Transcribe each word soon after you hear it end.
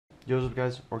Yo, what's up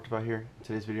guys, Orcedify here. In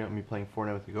today's video, I'm going to be playing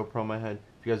Fortnite with the GoPro on my head.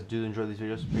 If you guys do enjoy these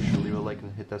videos, make sure to leave a like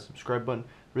and hit that subscribe button.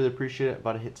 Really appreciate it.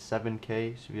 About to hit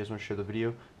 7K, so if you guys want to share the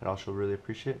video, I'd also really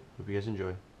appreciate it. Hope you guys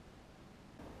enjoy.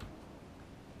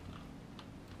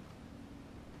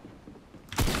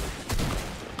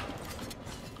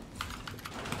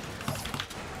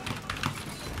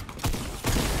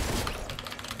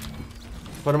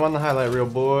 Put them on the highlight reel,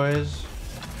 boys.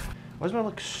 Why does my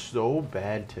look so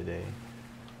bad today?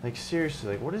 Like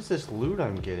seriously, like what is this loot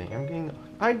I'm getting?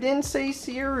 I didn't say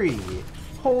Siri.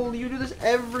 Holy, you do this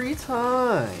every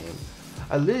time.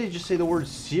 I literally just say the word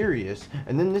serious,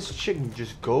 and then this chick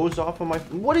just goes off on my.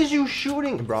 What is you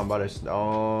shooting, bro? I'm about to.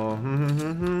 Oh,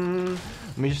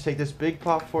 Let me just take this big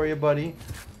pop for you, buddy.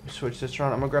 Switch this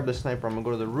around. I'm gonna grab the sniper. I'm gonna go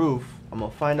to the roof. I'm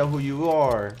gonna find out who you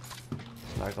are.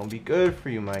 It's not gonna be good for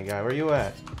you, my guy. Where you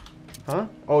at? Huh?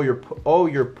 Oh,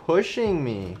 you're pushing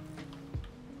me.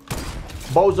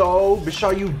 Bozo,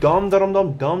 Bishar, you dumb,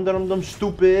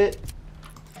 stupid.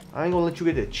 I ain't gonna let you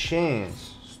get a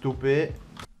chance, stupid.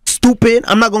 Stupid,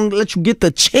 I'm not gonna let you get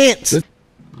the chance.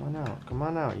 Come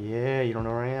on out. Yeah, you don't know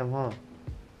where I am, huh?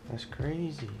 That's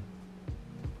crazy.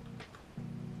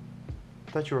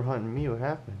 I thought you were hunting me. What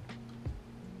happened?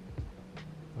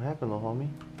 What happened, little homie?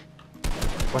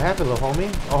 What happened, little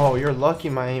homie? Oh, you're lucky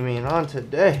my aiming ain't on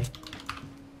today.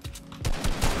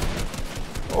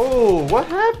 Oh, what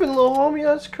happened, little homie?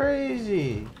 That's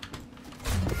crazy.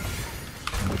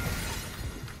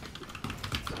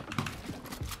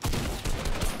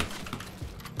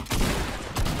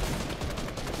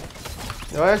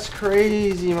 Yo, that's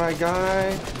crazy, my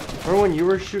guy. Remember when you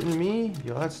were shooting me?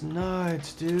 Yo, that's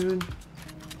nuts, dude.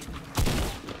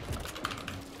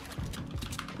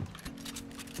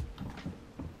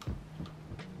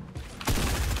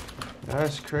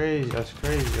 That's crazy, that's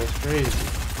crazy, that's crazy.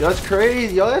 Yo, that's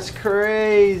crazy, yo, that's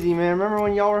crazy, man. Remember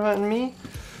when y'all were hunting me?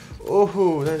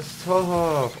 Oh, that's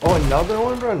tough. Oh, another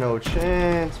one, bro? No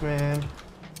chance, man.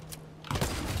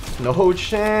 No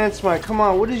chance, man. Come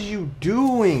on, what is you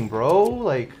doing, bro?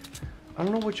 Like, I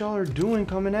don't know what y'all are doing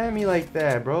coming at me like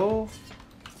that, bro.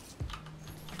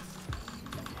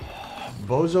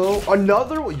 Bozo.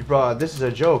 Another one? Bro, this is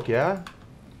a joke, yeah?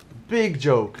 Big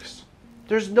jokes.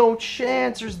 There's no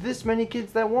chance there's this many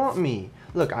kids that want me.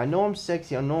 Look, I know I'm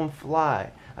sexy, I know I'm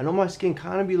fly. I know my skin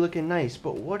kind of be looking nice,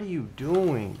 but what are you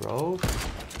doing, bro?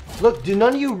 Look, do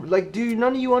none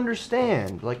of you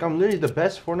understand? Like, I'm literally the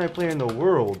best Fortnite player in the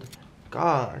world.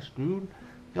 Gosh, dude.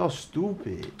 Y'all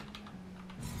stupid.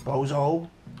 Bozo.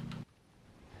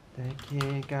 That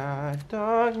kid got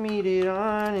dog meated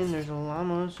on, and there's a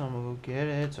llama, so I'm gonna go get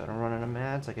it, so I don't run out of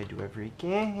mats like I do every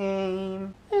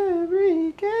game.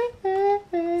 Every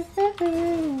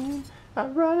game. I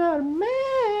run out of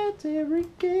mats every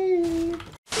game.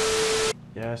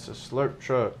 Yes, a slurp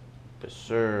truck. Yes,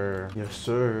 sir. Yes,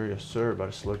 sir. Yes, sir.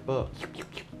 About to slurp up.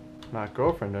 My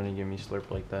girlfriend don't even give me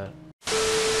slurp like that.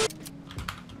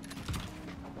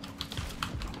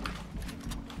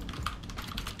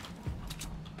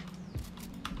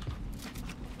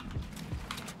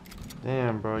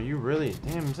 Damn, bro, you really...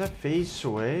 Damn, is that face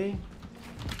away?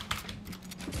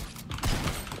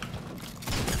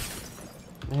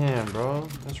 Damn, bro,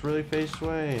 that's really face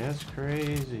away. That's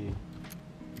crazy.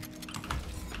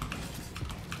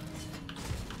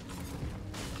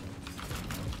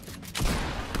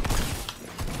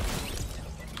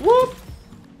 Whoop!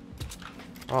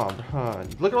 Oh, bro,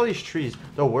 look at all these trees.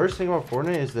 The worst thing about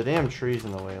Fortnite is the damn trees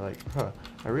in the way. Like,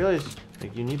 I realize,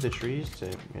 like, you need the trees to,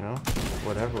 you know,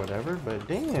 whatever, but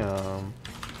damn.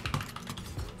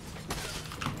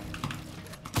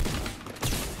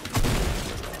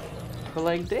 But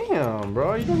like, damn,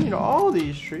 bro, you don't need all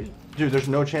these trees. Dude, there's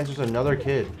no chance there's another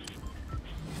kid.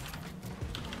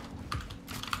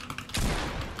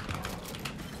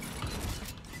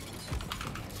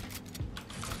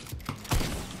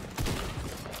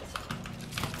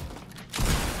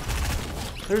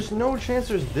 There's no chance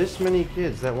there's this many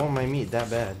kids that want my meat that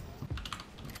bad.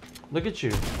 Look at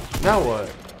you. Now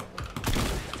what?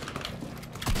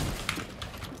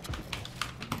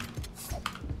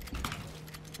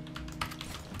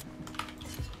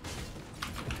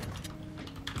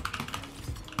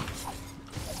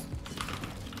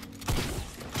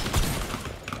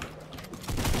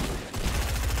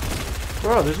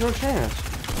 Bro, there's no chance.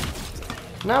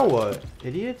 Now what?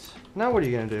 Idiots? Now what are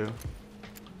you gonna do?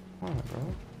 Come on, bro.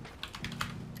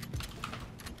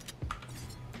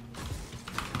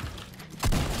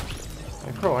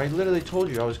 Like, bro, I literally told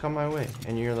you I was coming my way,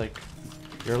 and you're like,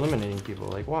 you're eliminating people.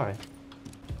 Like, why?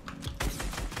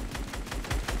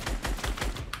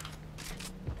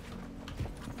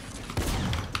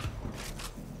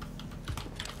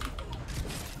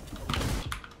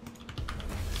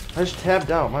 I just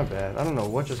tapped out, my bad. I don't know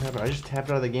what just happened. I just tapped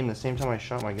out of the game the same time I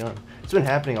shot my gun. It's been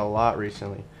happening a lot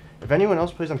recently. If anyone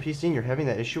else plays on PC and you're having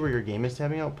that issue where your game is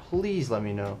tapping out, please let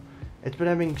me know. It's been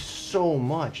happening so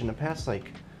much in the past,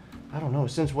 like, I don't know,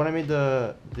 since when I made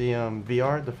the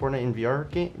VR, the Fortnite in VR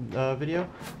game video,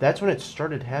 that's when it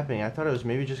started happening. I thought it was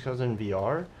maybe just because in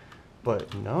VR,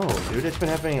 but no, dude, it's been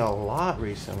happening a lot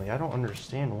recently. I don't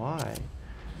understand why.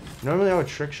 Normally I would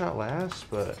trick shot last,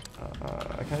 but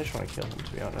I kind of just want to kill him,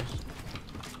 to be honest.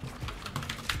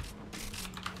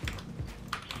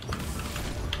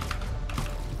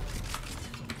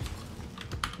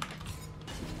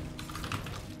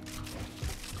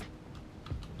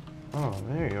 Oh,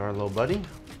 there you are, little buddy.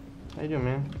 How you doing,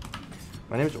 man?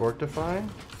 My name's Orcedify.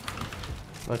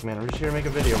 Look, man, I'm just here to make a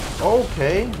video.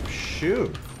 Okay,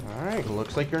 shoot. Alright,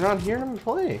 looks like you're not here to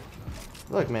play.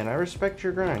 Look, man, I respect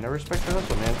your grind. I respect your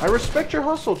hustle, man. I respect your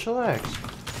hustle. Chillax.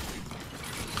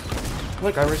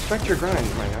 Look, I respect your grind,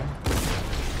 my guy.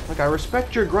 Look, I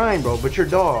respect your grind, bro, but you're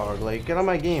dog. Like, get on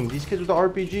my game. These kids with the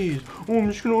RPGs. Oh, I'm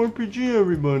just gonna RPG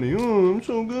everybody. Oh, I'm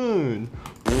so good.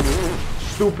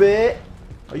 Stupid.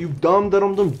 Are you dumb,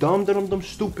 dumb,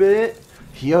 stupid?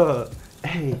 Yeah.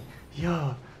 Hey.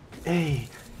 Yeah. Hey.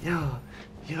 Yeah.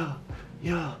 Yeah.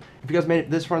 Yeah. If you guys made it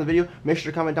this far in the video, make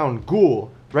sure to comment down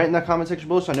ghoul right in that comment section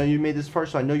below so I know you made this far,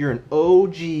 so I know you're an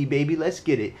OG, baby. Let's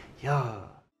get it. Yeah.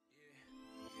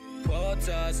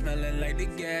 Smelling like the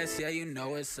gas, yeah, you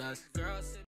know it's us. Girls